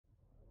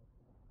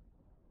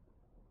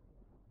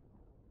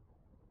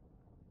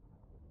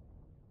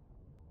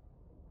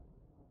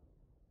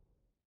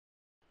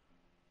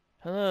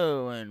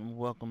Hello and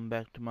welcome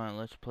back to my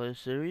Let's Play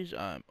series.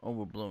 I'm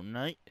Overblown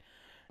Knight,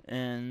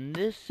 and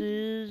this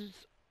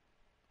is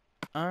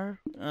our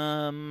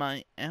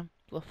my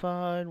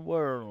amplified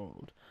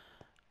world.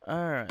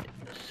 Alright,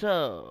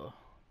 so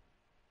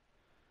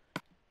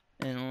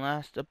in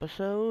last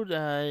episode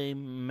I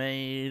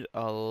made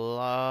a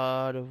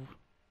lot of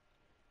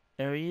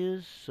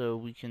areas so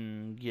we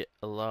can get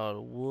a lot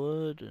of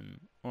wood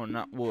or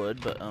not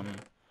wood, but a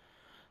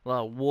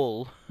lot of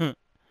wool.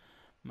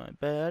 My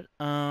bad.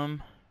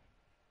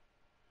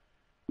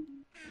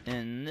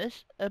 In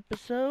this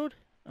episode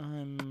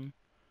I'm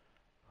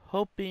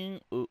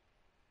hoping. Ooh,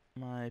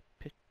 my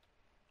pick.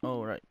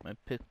 Oh, right, my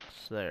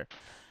pick's there.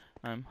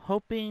 I'm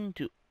hoping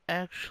to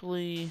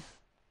actually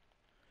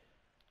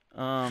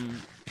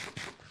um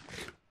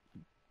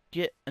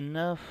get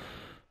enough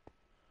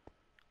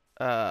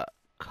uh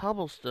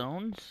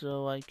cobblestone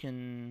so I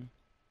can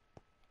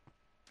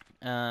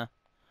uh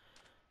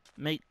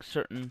make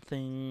certain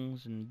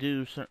things and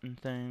do certain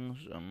things.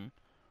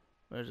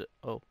 Where's it?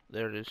 Oh,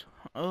 there it is.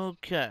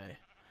 Okay.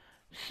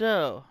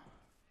 So,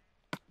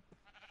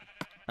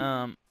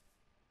 um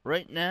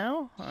right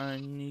now I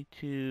need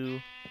to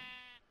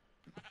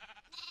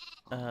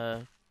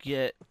uh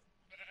get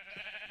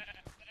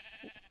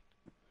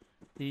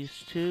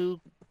these two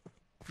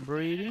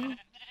breeding.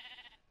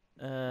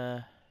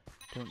 Don't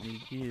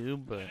need you,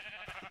 but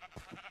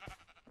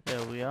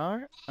there we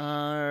are.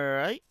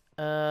 Alright.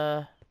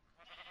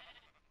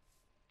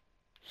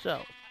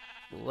 So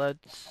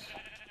let's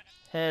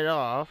head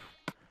off.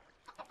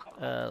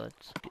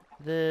 Let's get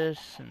this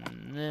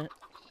and this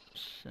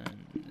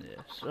and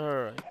this.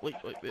 Alright. Wait.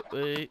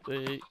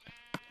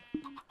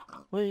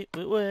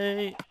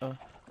 Wait.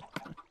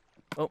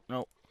 Oh,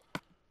 no.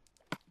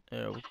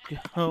 There we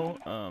go.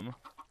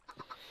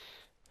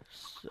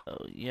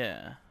 So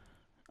yeah.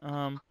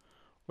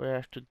 We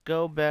have to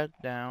go back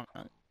down.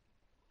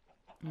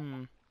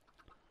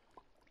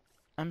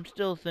 I'm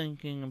still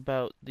thinking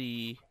about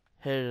the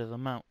head of the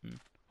mountain.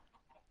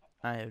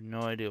 I have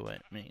no idea what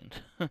it means.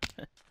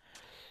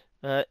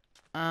 But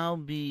I'll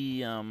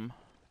be,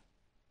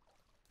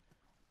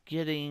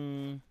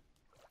 getting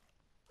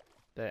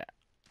that.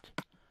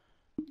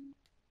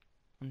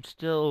 I'm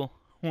still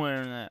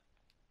wearing that,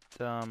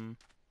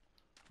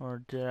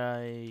 or did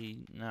I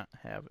not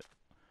have it?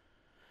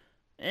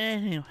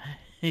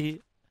 Anyway,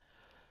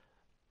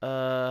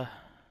 uh,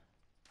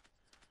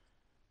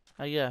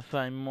 I gotta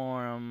find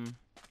more,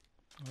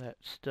 that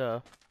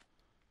stuff.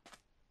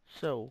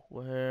 So,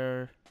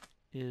 where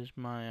is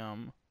my,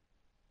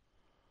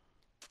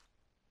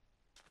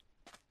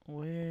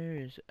 where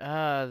is,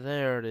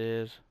 there it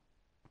is.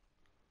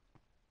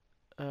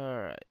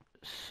 Alright,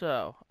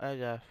 so, I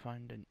gotta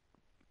find an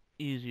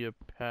easier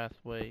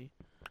pathway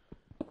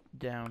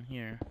down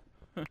here.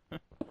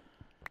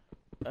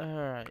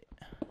 Alright.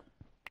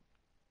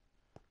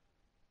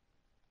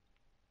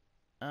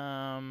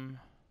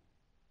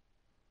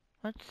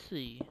 Let's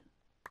see.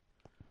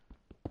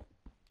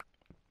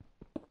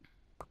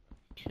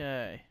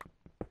 Okay.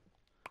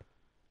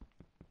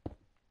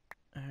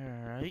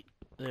 Alright.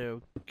 There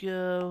we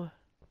go.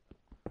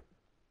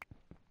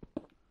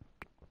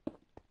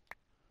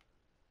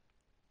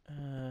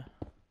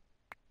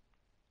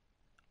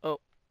 Oh.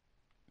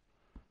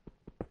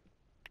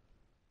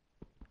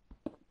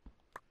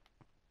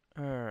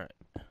 Alright.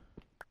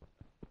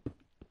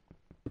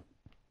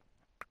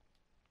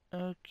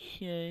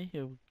 Okay,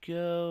 here we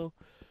go.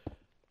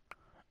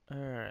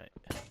 Alright.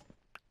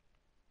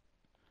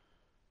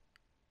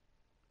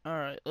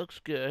 Alright, looks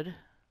good.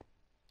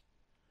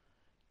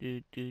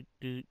 Do do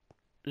do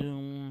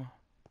doom.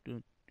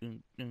 Do do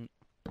do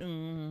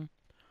doom.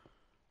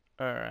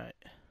 Alright.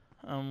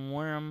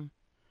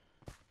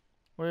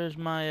 Where's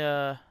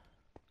my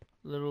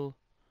little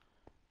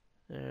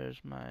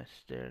there's my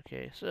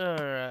staircase.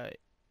 Alright.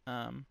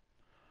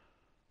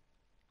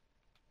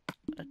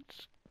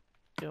 Let's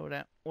go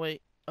down.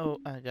 Wait. Oh,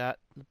 I got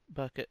the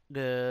bucket.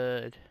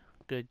 Good.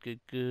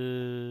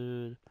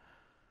 Good.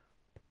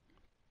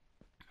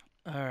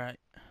 Alright.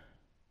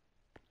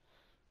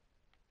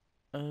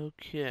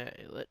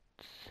 Okay, let's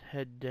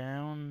head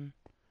down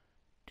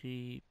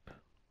deep.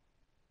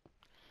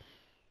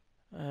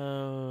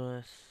 Oh,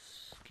 this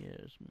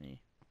scares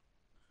me.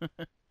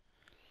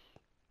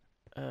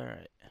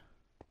 Alright.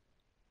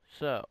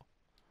 So.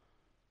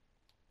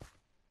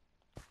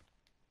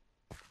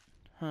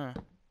 Huh.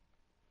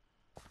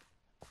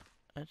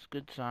 That's a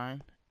good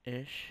sign.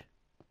 Ish.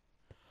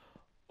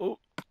 Oh,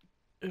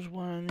 there's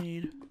what I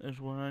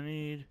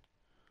need.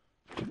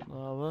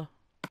 Lava.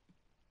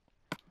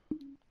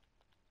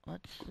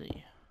 Let's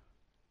see.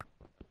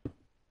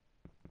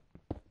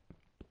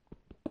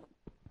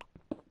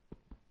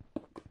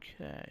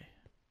 Okay.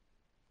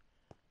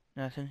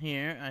 Nothing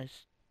here. I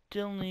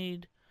still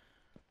need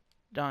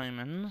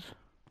diamonds.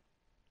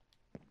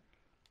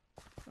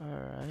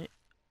 Alright.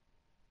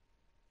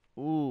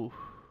 Ooh.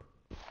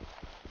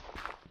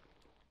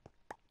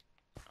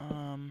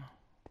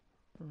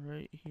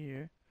 Right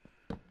here.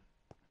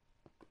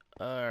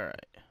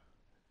 Alright.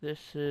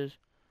 This is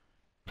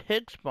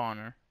pig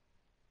spawner.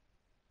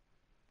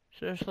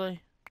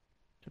 Seriously?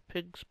 It's a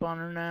pig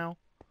spawner now?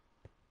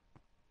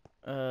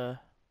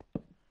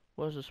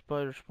 Was a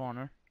spider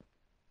spawner.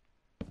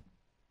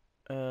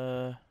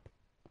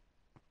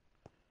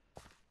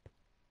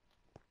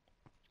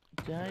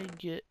 Did I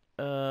get,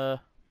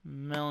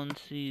 melon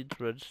seeds,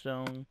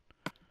 redstone?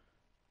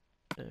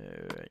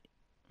 Alright.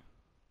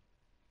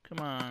 Come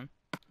on.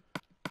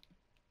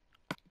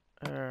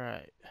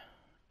 Alright.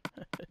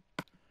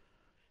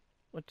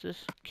 What's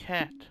this?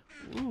 Cat.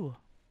 Ooh.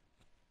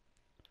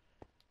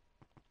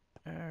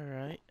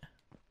 Alright.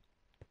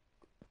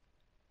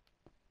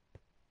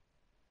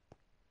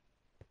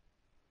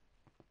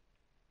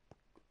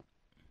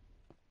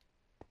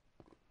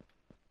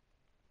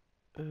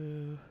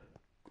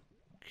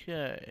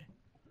 Okay.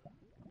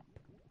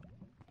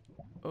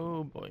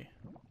 Oh boy.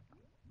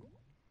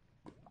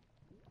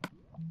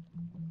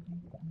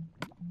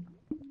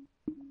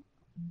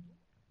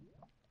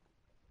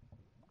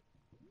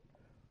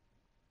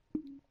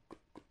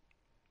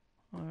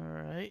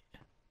 Alright.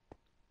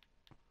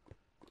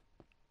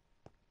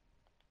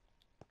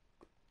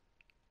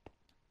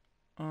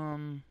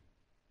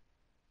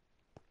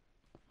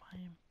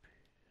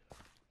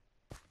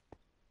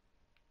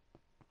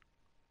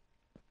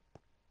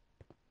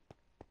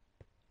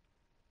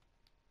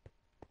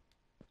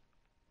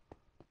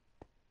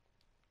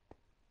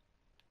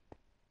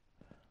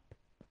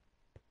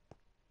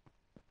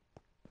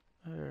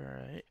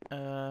 Alright,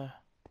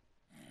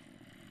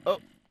 oh!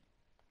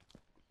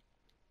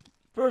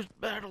 First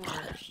battler!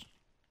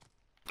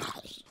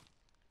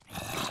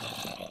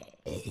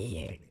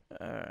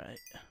 Alright,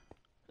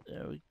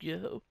 there we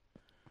go.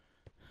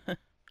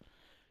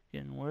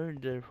 Getting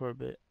worried there for a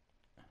bit.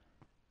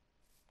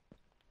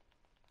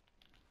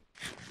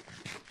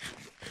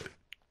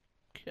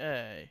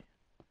 Okay.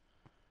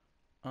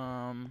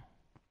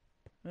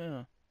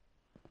 Yeah.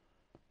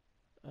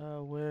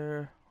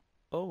 Where...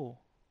 Oh.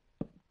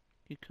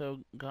 You could have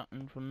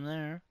gotten from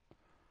there.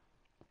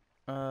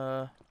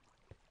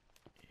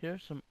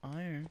 Here's some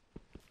iron.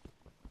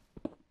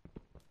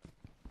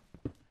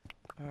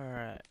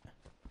 Alright.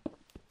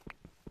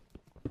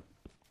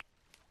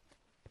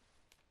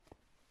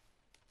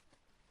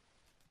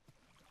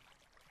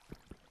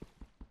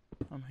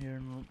 I'm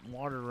hearing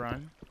water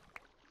run.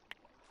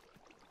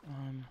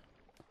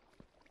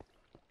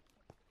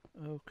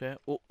 Okay.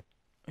 Oh,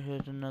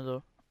 here's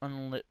another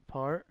unlit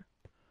part.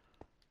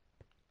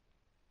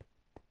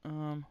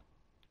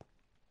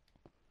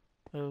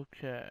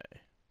 Okay.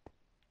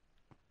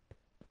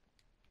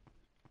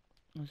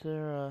 Is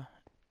there a...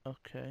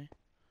 Okay.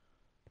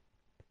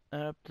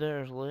 That up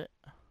there is lit.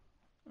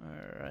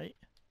 Alright.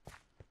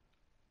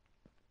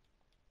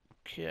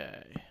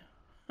 Okay.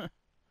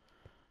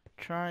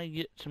 Try and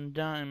get some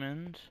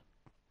diamonds.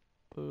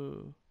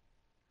 Ooh.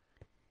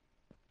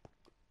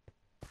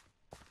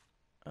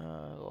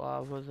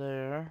 Lava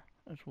there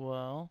as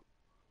well.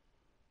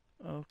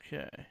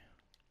 Okay.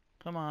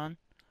 Come on.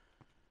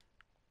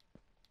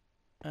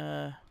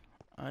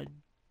 I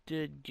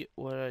did get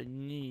what I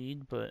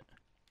need, but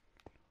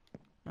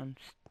I'm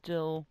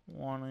still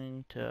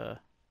wanting to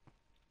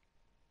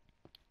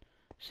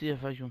see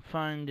if I can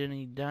find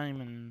any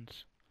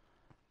diamonds.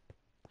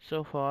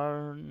 So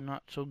far,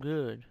 not so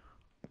good.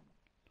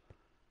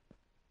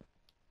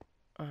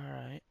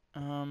 Alright,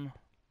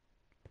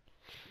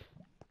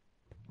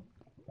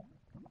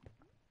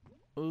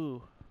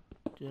 ooh,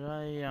 did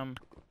I,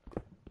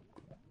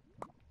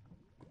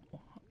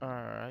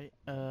 alright,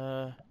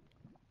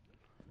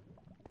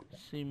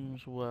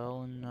 seems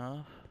well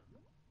enough.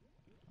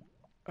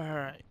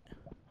 Alright,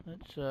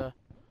 let's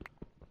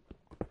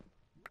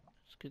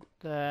get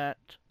that.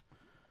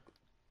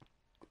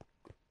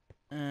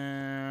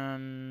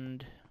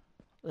 And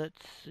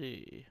let's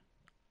see.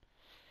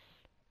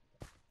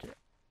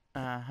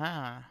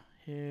 Aha,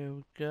 here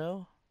we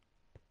go.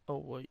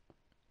 Oh wait.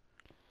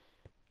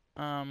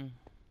 Let's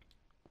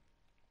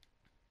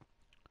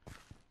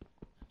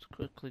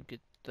quickly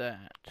get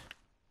that.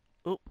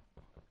 Oh.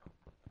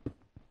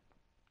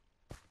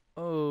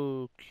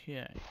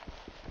 Okay.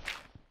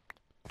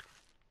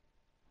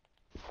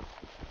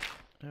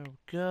 There we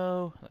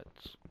go.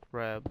 Let's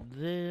grab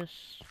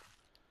this.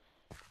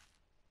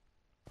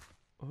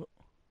 Oh.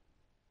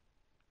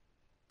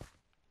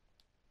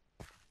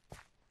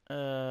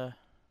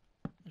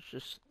 Let's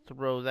just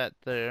throw that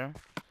there.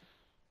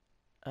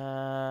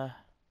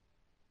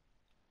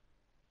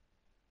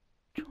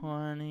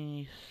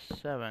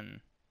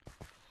 27.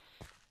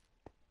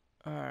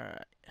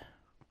 Alright.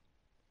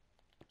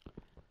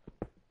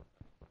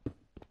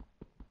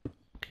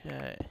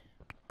 Okay.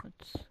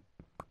 Let's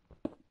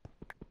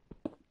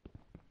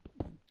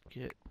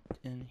get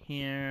in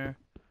here.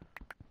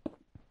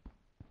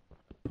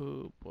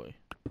 Oh boy.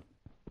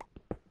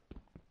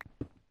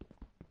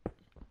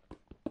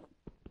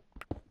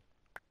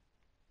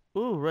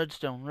 Ooh,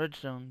 redstone,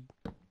 redstone.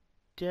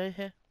 Did I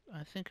have?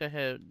 I think I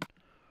had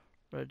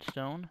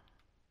redstone.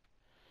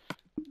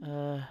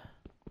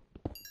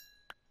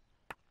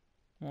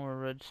 More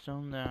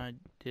redstone than I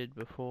did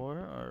before.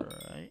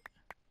 Alright.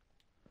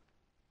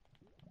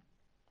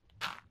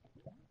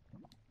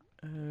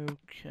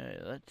 Okay,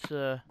 let's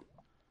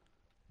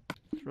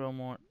throw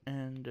more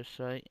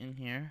andesite in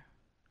here.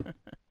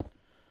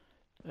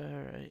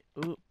 Alright,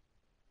 oop.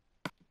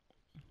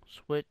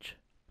 Switch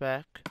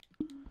back.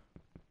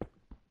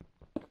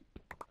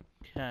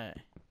 Okay.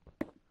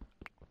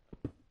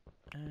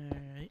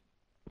 Alright.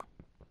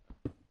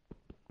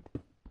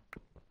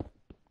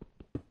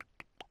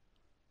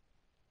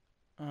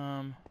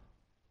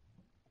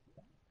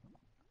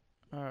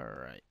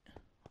 Alright.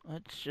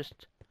 Let's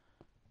just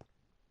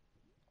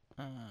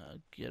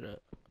get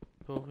up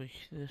over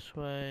this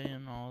way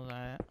and all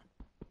that.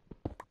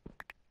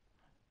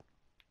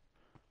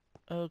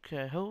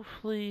 Okay,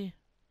 hopefully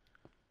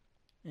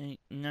ain't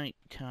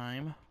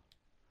nighttime.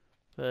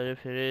 But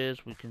if it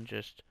is, we can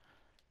just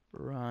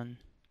run.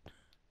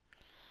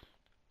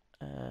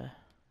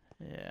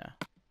 Yeah.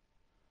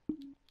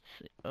 Let's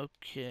see.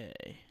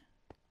 Okay.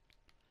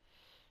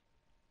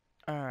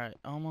 Alright,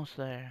 almost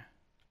there.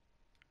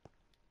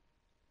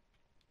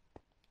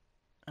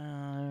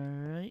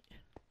 Alright.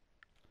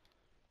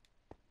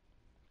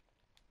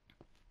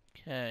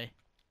 Okay.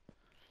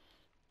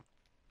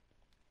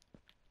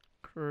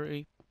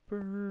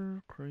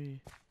 Creeper,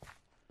 creep.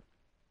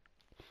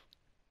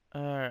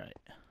 Alright.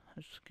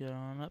 Let's get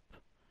on up.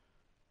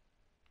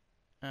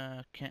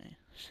 Can't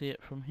see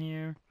it from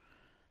here.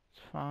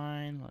 It's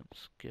fine.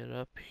 Let's get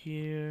up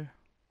here.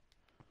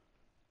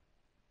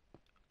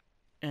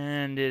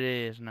 And it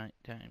is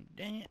nighttime.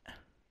 Dang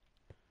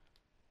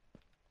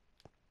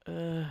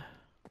it.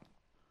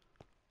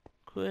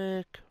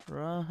 Quick,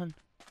 run.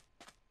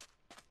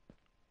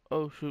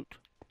 Oh, shoot.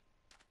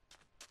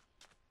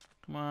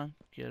 Come on,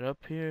 get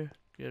up here.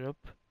 Get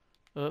up,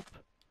 up,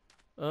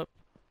 up.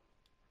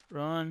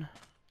 Run,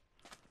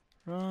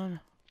 run.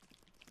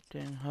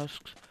 Dang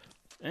husks.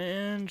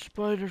 And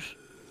spiders.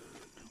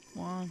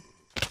 Come on,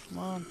 come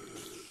on.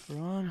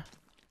 Run,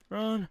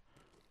 run,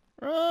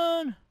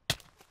 run.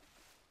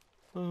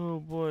 Oh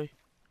boy.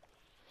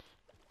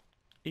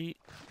 Eat.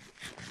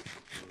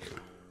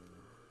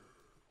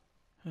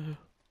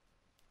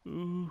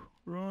 Ooh,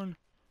 run,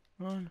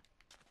 run,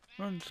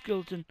 run,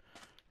 skeleton.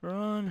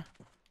 Run,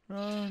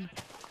 run,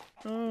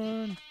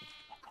 run.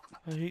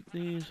 I hate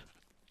these.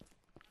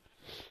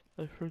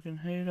 I freaking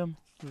hate them.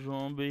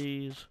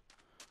 Zombies.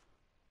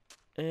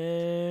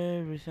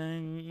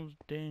 Everything's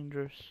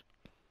dangerous.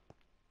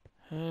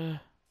 Oh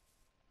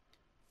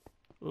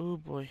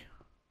boy.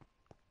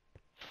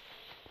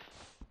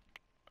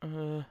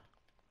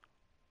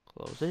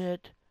 Close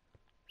it.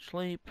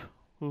 Sleep.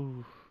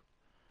 Ooh.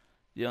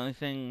 The only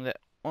thing that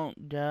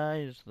won't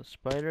die is the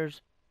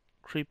spiders,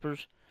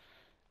 creepers,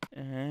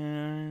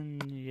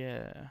 and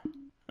yeah.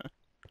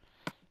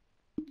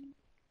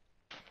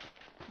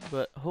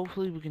 But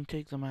hopefully we can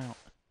take them out.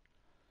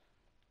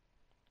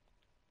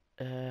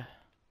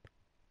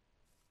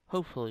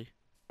 Hopefully.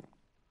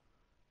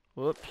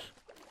 Whoops.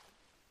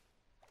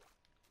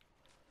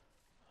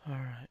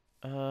 Alright,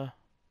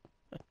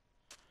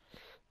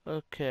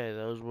 okay,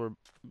 those were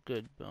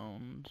good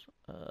bones.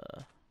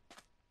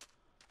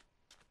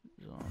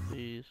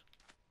 Zombies.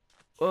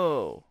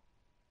 Oh!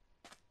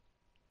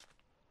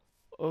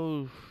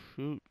 Oh,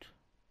 shoot.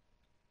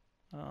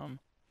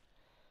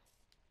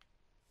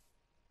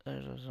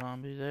 There's a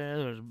zombie there,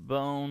 there's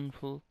bone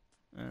full,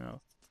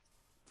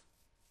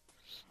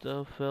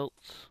 stuff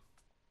else.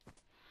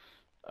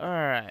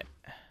 Alright.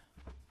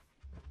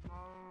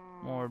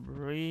 More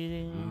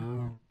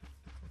breeding.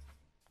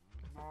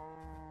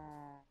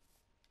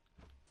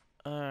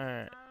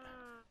 Alright.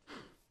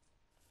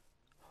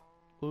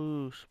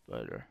 Ooh,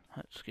 spider.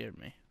 That scared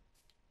me.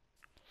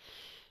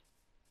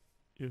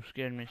 You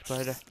scared me,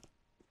 spider.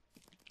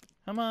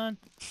 Come on.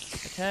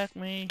 Attack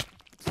me.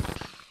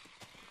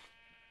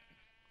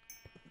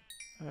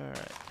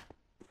 Alright.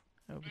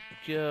 There we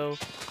go.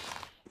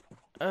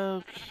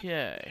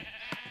 Okay.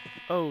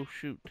 Oh,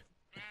 shoot.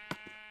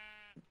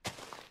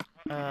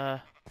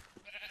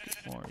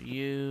 More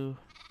you.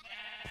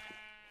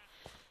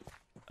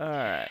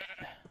 Alright.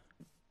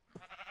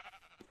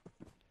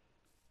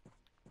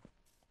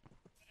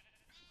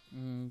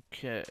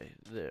 Okay,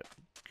 there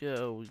we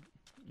go. We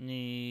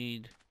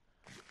need...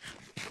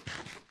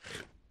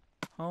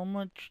 How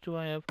much do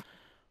I have?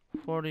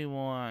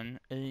 41.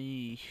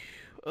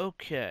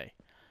 Okay.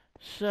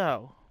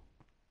 So,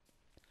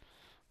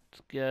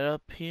 let's get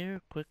up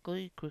here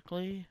quickly,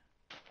 quickly.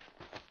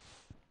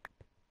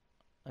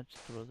 Let's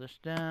throw this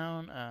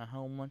down.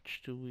 How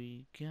much do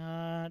we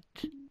got?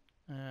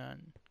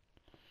 And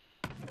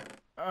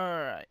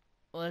alright.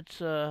 Let's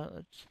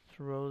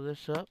throw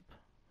this up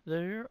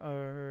there.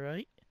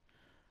 Alright.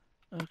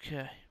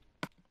 Okay.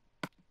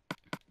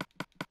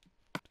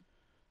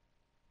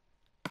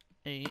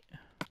 8.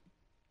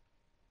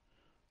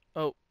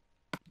 Oh,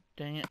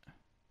 dang it.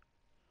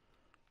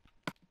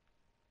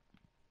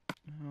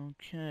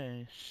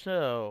 Okay,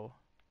 so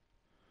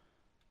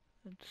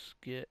let's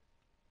get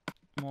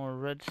more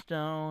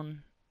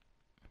redstone,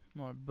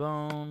 more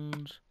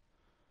bones.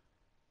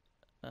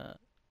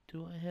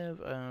 Do I have?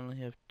 I only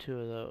have 2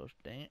 of those.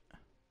 Dang it.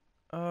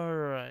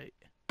 Alright.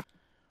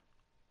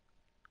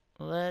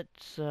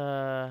 Let's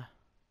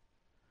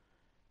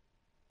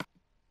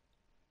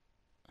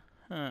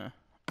Huh.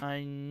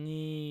 I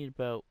need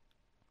about...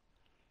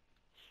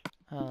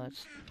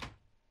 let's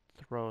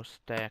throw a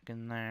stack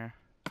in there.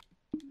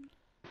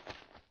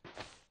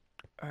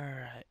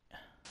 Alright.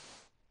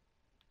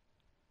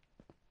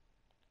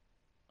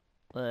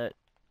 Let's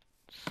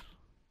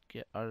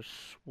get our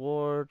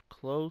sword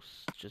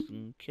close, just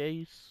in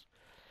case.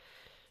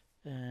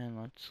 And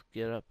let's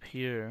get up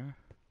here.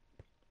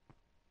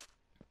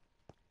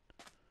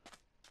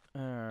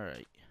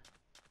 Alright.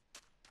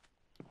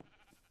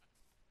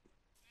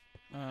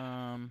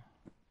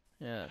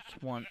 Yeah,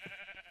 that's one.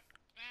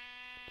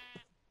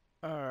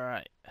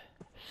 Alright.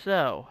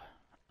 So,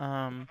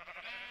 we're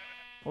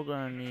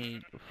gonna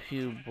need a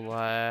few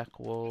black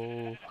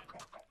wool.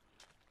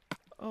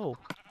 Oh,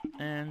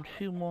 and a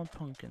few more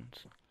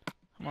pumpkins.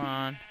 Come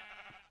on.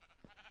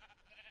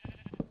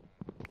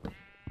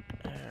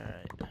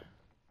 Alright.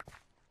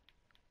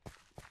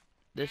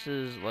 This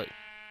is like...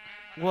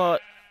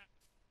 What?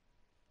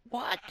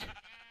 What?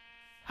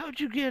 How'd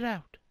you get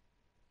out?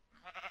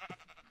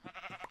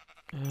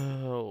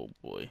 Oh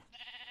boy.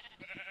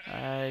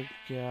 I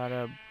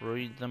gotta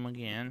breed them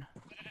again.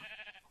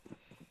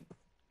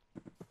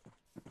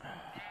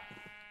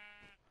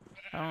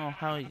 I don't know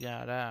how he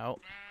got out.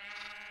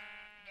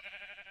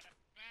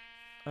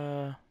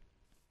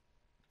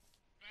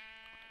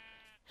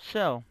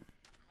 So,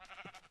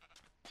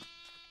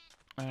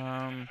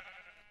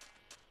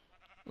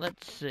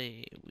 let's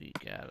see. We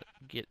gotta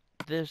get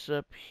this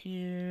up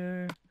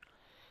here,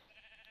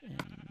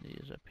 and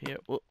these up here.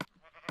 Whoop.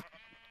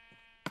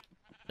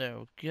 There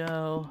we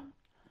go.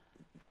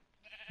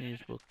 These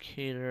will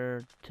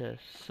cater to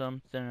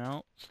something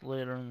else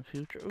later in the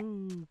future.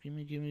 Ooh,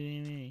 gimme,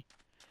 gimme,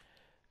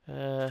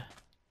 gimme.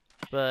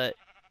 But,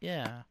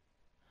 yeah.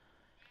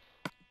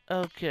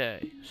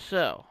 Okay,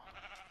 so.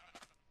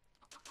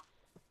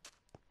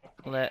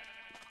 Let's,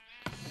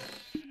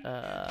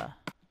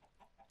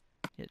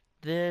 get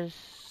this.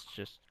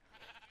 Just.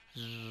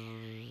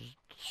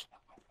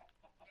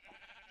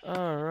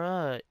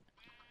 Alright.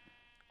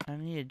 I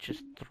need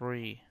just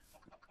 3.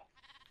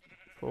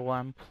 For what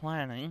I'm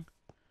planning.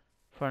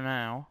 For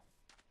now.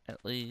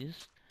 At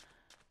least.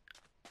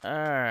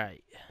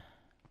 Alright.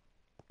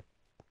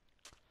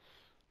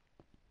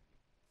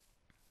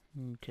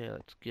 Okay,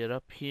 let's get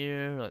up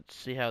here. Let's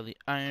see how the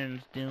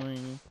iron's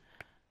doing.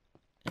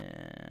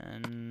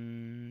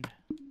 And...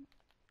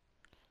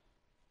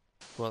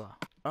 voila.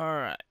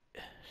 Alright.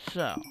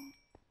 So.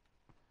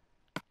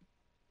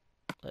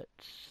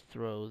 Let's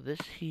throw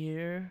this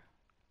here.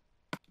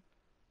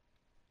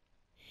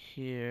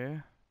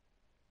 Here.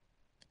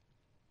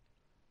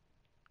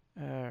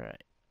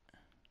 Alright.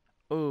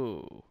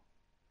 Oh.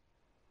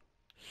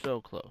 So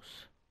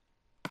close.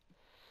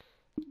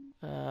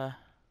 Do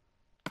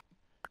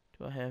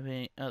I have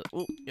any other?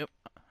 Oh, yep.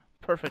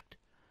 Perfect.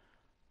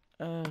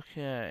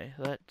 Okay,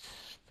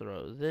 let's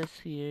throw this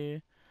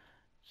here.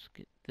 Let's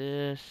get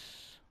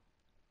this.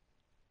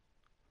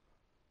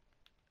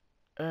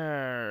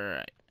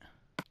 Alright.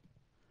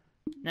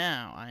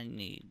 Now I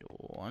need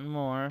one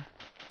more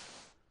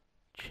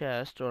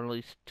chest, or at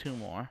least 2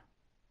 more.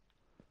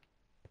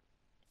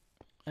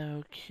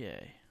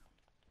 Okay.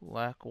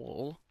 Black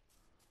wool.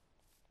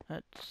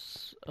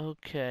 That's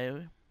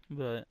okay,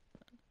 but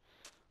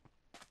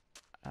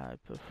I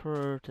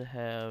prefer to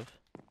have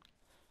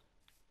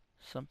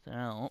something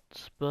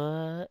else,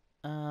 but,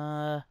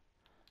 aha.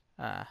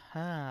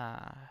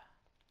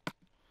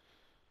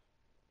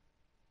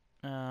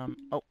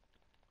 Oh.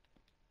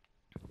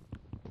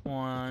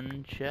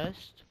 1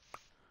 chest.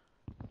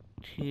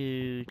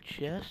 2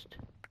 chest.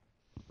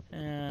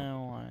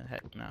 And why the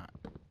heck not?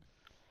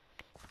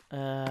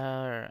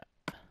 Alright.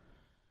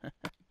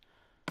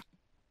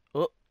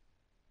 Oh.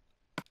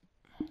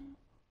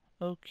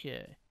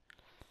 Okay.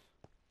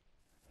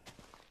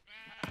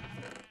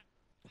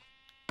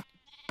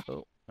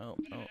 Oh, oh,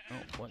 oh, oh.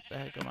 What the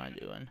heck am I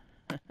doing?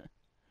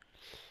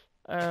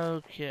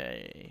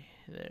 Okay.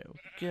 There we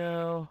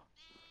go.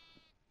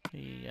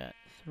 We got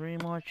 3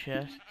 more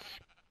chests.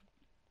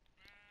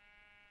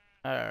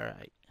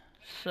 Alright.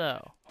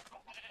 So.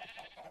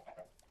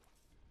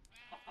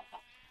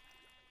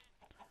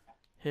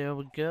 Here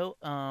we go.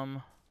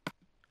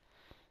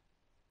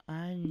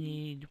 I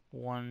need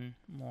 1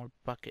 more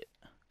bucket.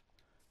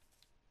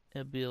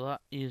 It'll be a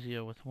lot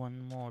easier with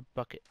 1 more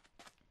bucket.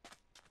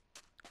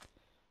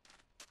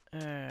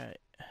 Alright.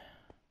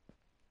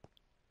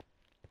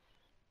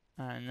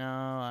 I know,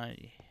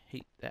 I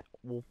hate that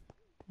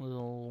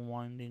little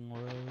winding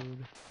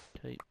road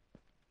type.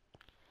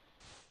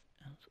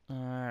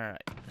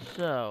 Alright,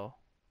 so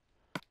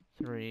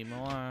 3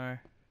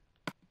 more.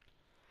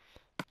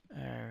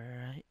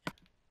 Alright.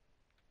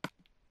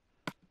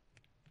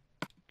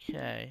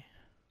 Okay.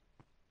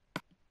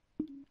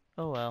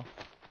 Oh well.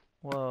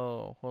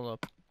 Whoa, hold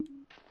up.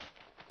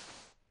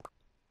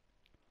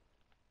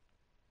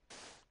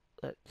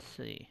 Let's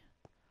see.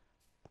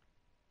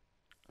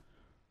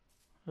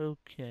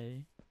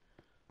 Okay.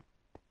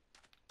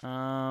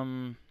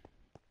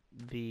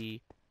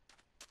 The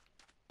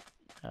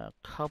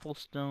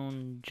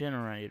cobblestone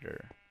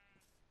generator.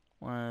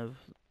 One of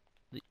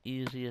the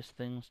easiest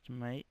things to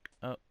make.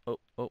 Oh, oh,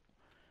 oh.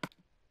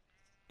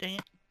 Dang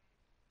it.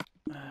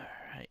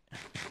 Alright.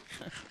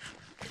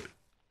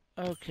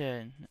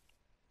 Okay.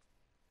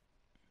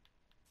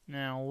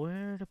 Now,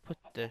 where to put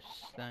this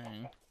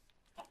thing?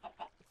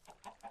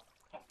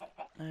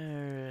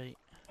 Alright.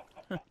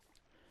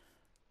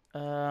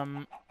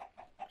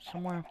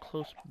 Somewhere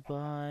close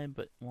by,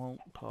 but won't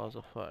cause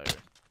a fire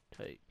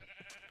type.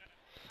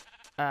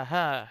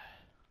 Aha!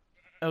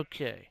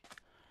 Okay.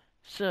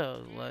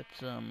 So,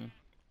 let's,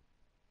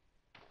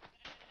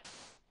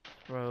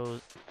 throw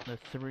the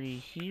 3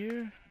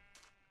 here.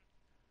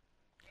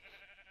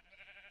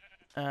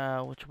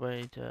 Which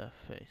way to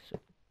face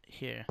it?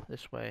 Here,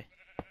 this way.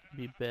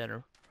 Be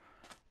better.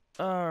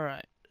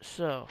 Alright,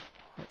 so,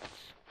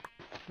 let's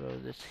throw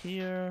this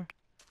here.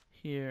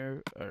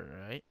 Here,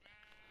 alright.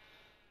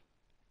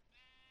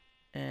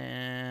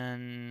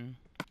 And...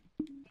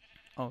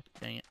 oh,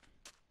 dang it.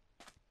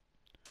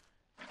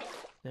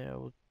 There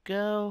we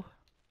go.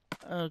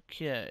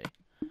 Okay.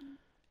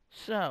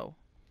 So,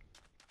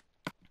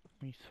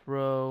 we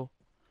throw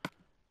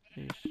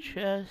these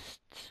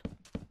chests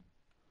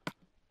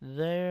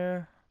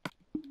there.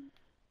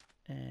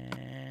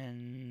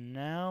 And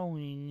now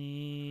we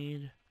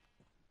need...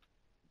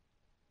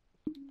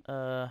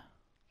 well,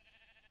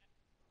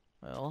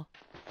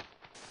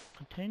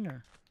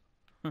 container.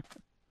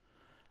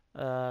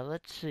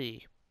 Let's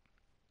see.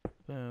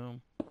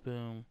 Boom,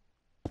 boom,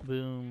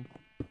 boom.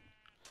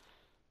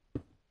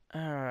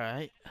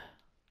 Alright.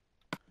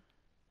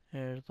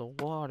 There's the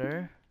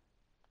water.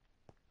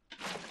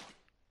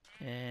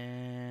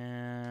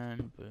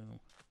 And boom,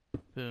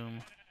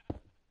 boom.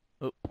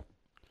 Oh.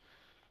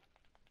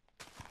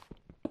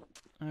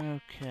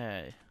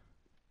 Okay.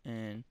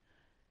 And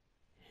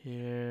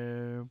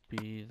here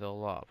be the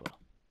lava.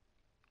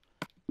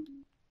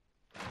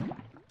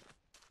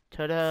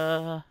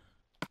 Ta-da!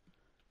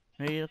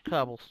 Made a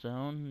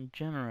cobblestone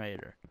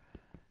generator.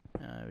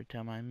 Now every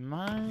time I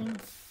mine,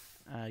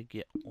 I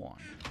get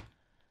one.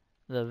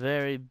 The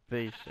very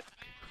basic.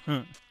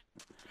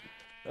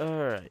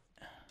 Alright.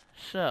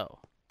 So,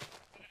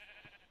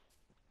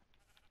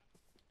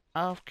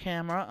 off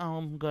camera,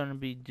 I'm gonna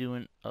be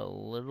doing a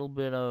little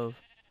bit of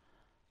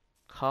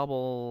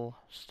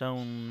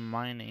cobblestone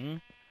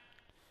mining.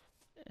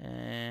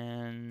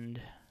 And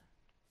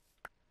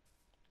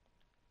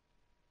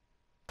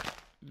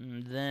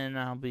then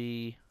I'll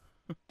be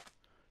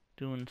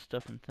doing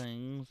stuff and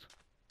things.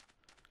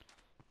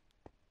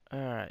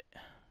 Alright.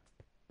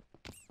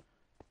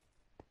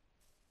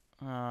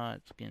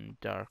 It's getting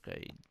dark.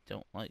 I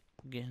don't like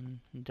getting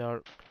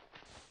dark.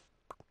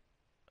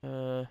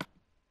 There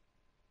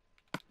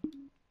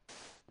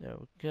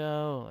we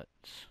go.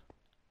 Let's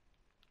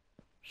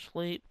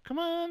sleep. Come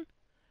on.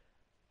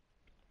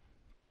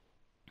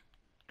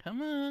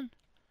 Come on.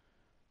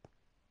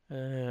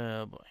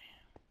 Oh boy.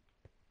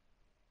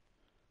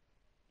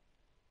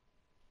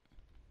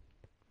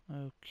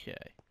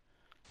 Okay.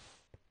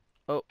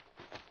 Oh.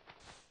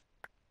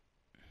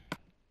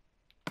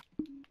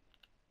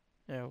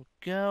 There we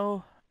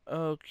go.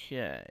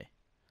 Okay.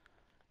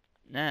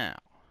 Now.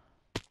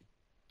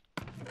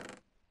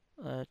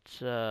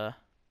 Let's,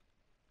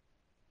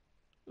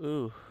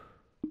 ooh.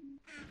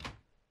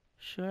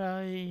 Should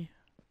I...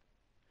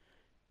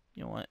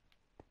 you know what?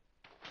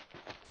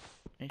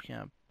 Making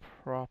a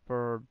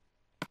proper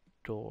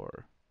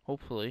door.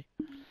 Hopefully.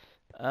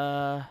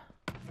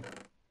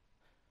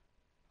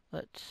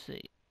 Let's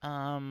see.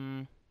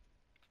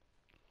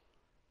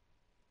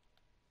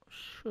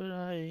 Should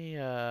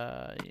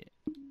I,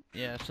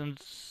 yeah,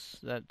 since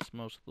that's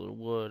most of the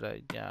wood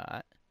I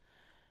got.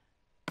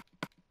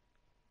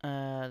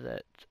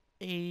 That's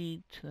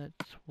 8.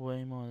 That's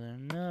way more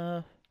than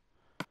enough.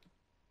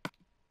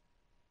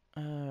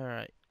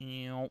 Alright.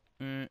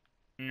 There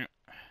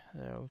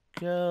we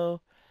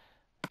go.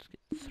 Let's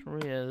get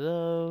 3 of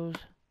those.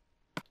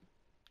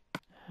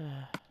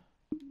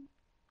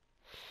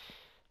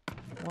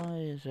 Why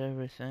is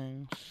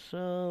everything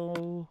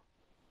so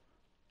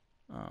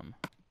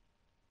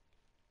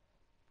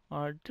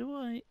hard? Do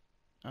I?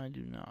 I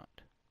do not.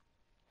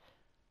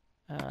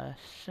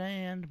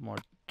 Sand, more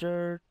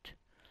dirt.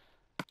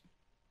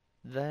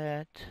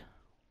 That.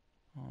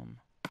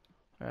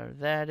 Whatever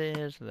that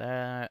is,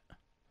 that.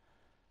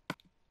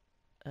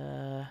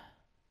 More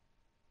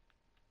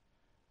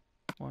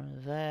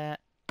of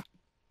that.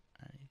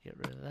 I need to get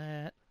rid of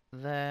that.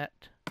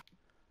 That.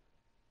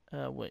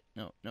 Wait,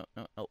 no, no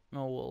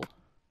wool.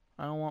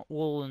 I don't want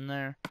wool in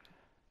there.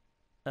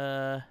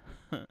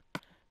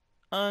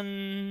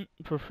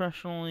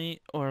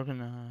 Unprofessionally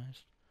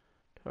organized.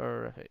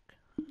 Terrific.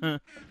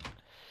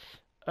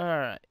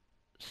 Alright,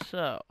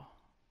 so.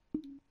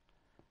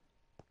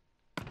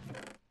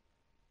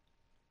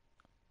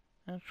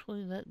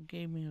 Actually, that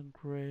gave me a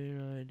great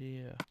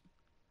idea.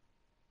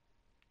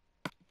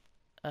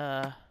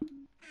 I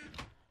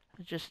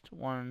just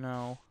want to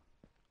know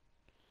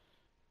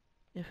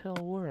if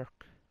it'll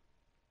work.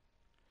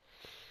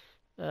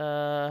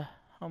 How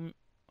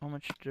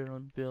much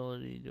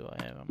durability do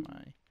I have on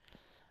my...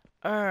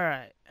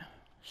 Alright,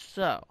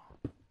 so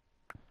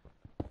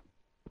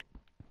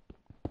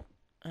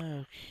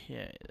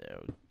Okay, there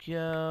we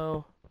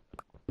go.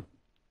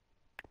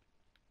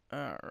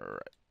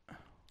 Alright.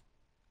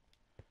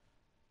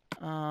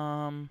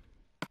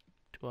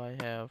 Do I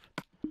have...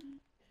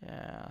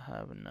 Yeah, I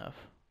have enough.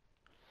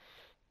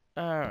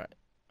 Alright,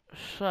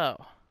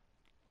 so...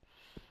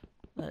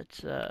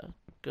 Let's,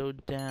 go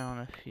down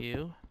a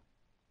few.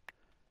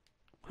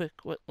 Quick,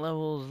 what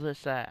level is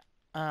this at?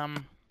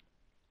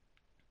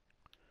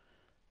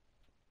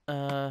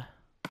 Uh...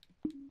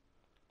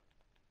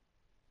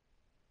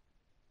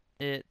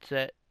 It's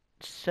at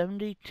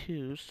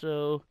 72,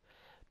 so...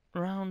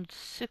 Around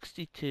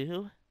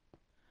 62.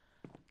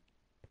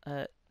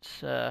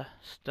 Let's,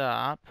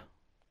 stop.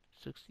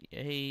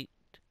 68.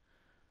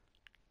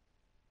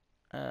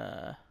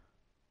 There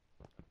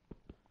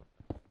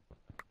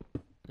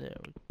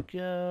we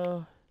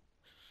go.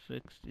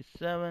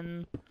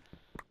 67.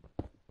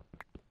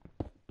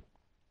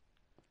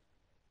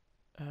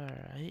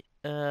 Alright,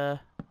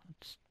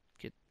 let's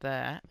get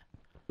that.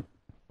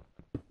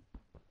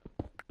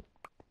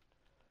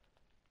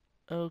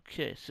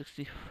 Okay,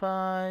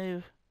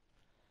 65.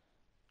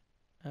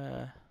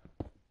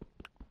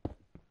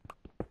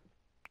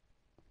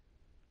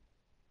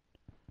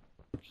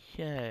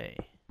 Okay.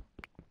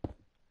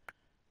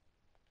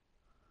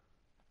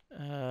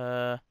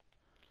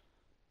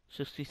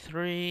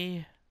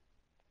 63.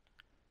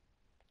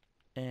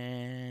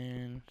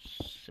 And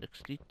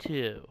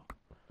 62.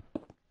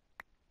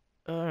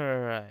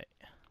 Alright.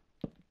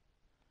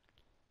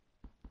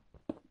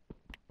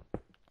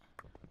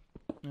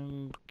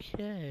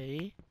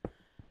 Okay.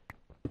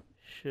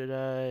 Should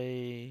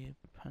I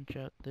punch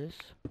out this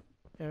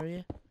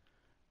area?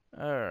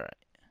 Alright.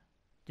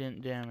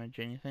 Didn't damage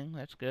anything.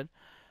 That's good.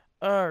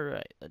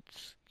 Alright,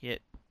 let's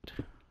get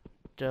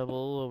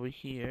double over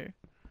here.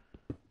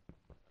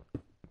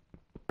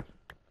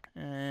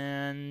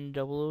 And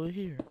double over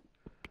here.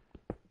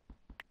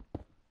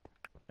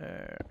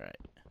 Alright.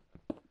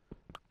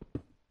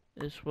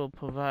 This will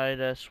provide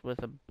us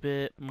with a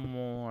bit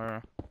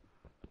more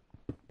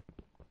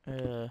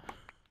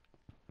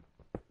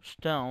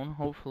stone,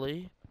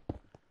 hopefully.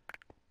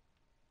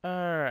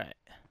 Alright.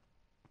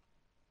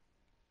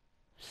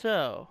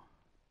 So,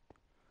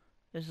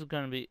 this is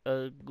gonna be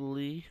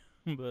ugly,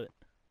 but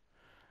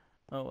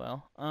oh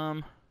well.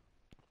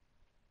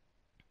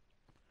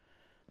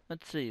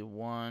 Let's see.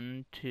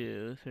 1,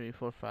 2, 3,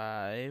 4,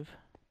 5.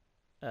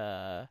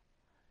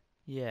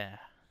 Yeah.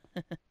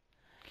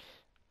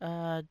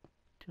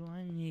 Do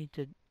I need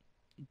to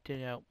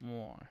dig out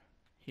more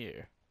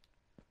here?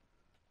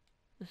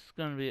 This is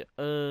gonna be an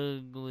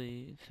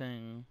ugly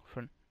thing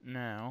for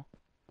now.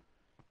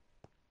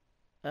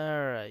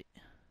 Alright.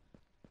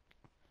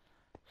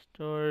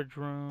 Storage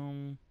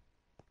room.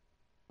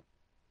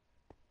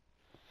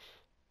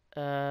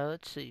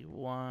 Let's see.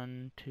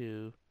 1,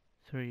 2,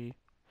 3,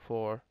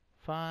 4,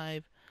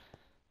 5,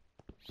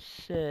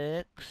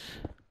 6.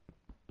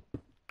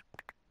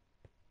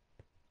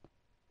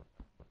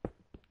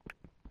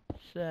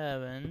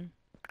 7,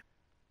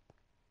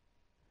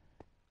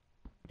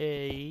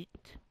 8,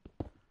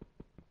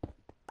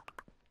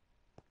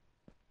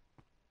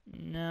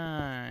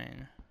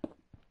 9.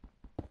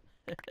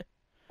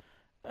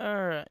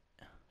 Alright,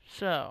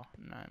 so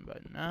 9 by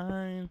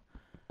 9.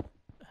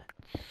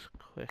 Let's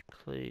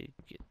quickly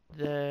get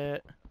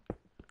that.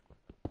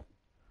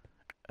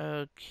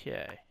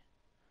 Okay.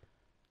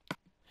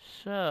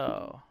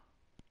 So,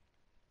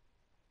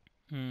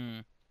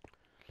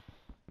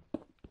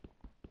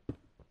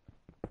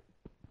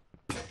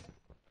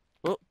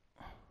 oh,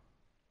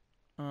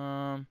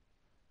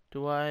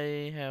 do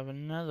I have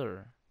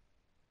another?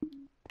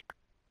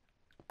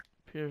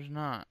 Appears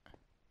not.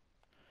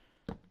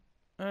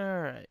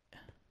 Alright.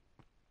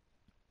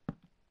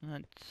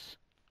 Let's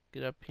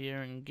get up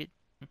here and get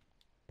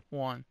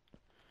one.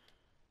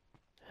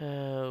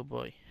 Oh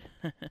boy.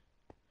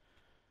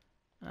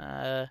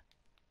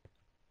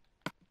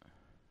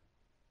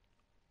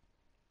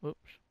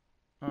 Whoops.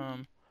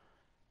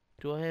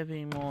 Do I have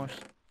any more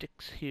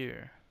sticks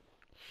here?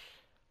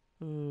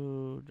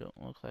 Ooh,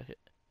 don't look like it.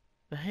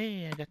 But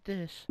hey, I got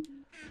this.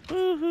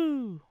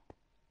 Woohoo!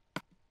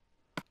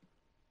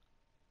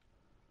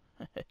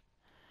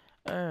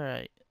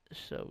 Alright,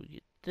 so we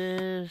get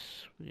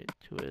this, we get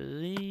 2 of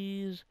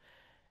these,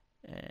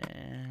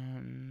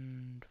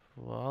 and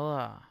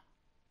voila.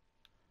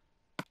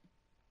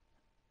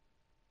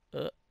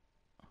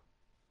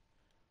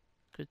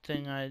 Good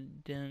thing I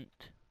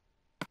didn't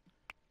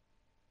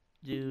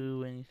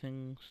do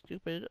anything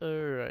stupid.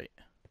 Alright.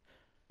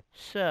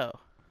 So,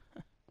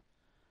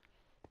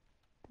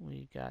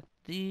 we got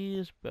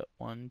these, but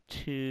 1,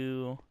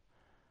 2,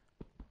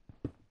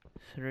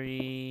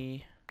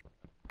 3,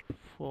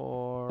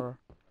 4,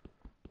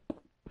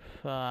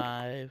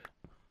 5.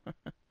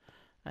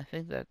 I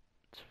think that's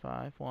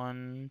 5.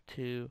 1,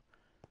 2,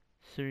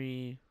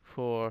 3,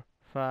 4,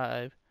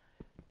 5,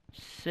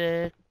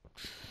 6,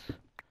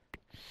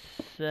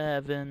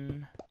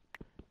 7,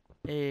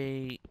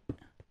 8,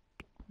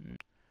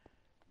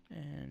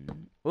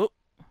 and whoop.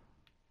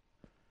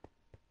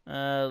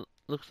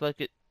 Looks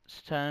like it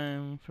it's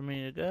time for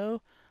me to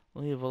go.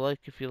 Leave a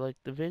like if you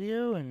liked the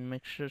video, and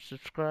make sure to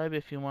subscribe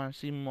if you want to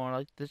see more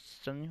like this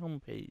on your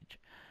homepage.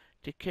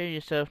 Take care of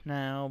yourself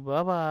now.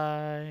 Bye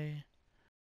bye.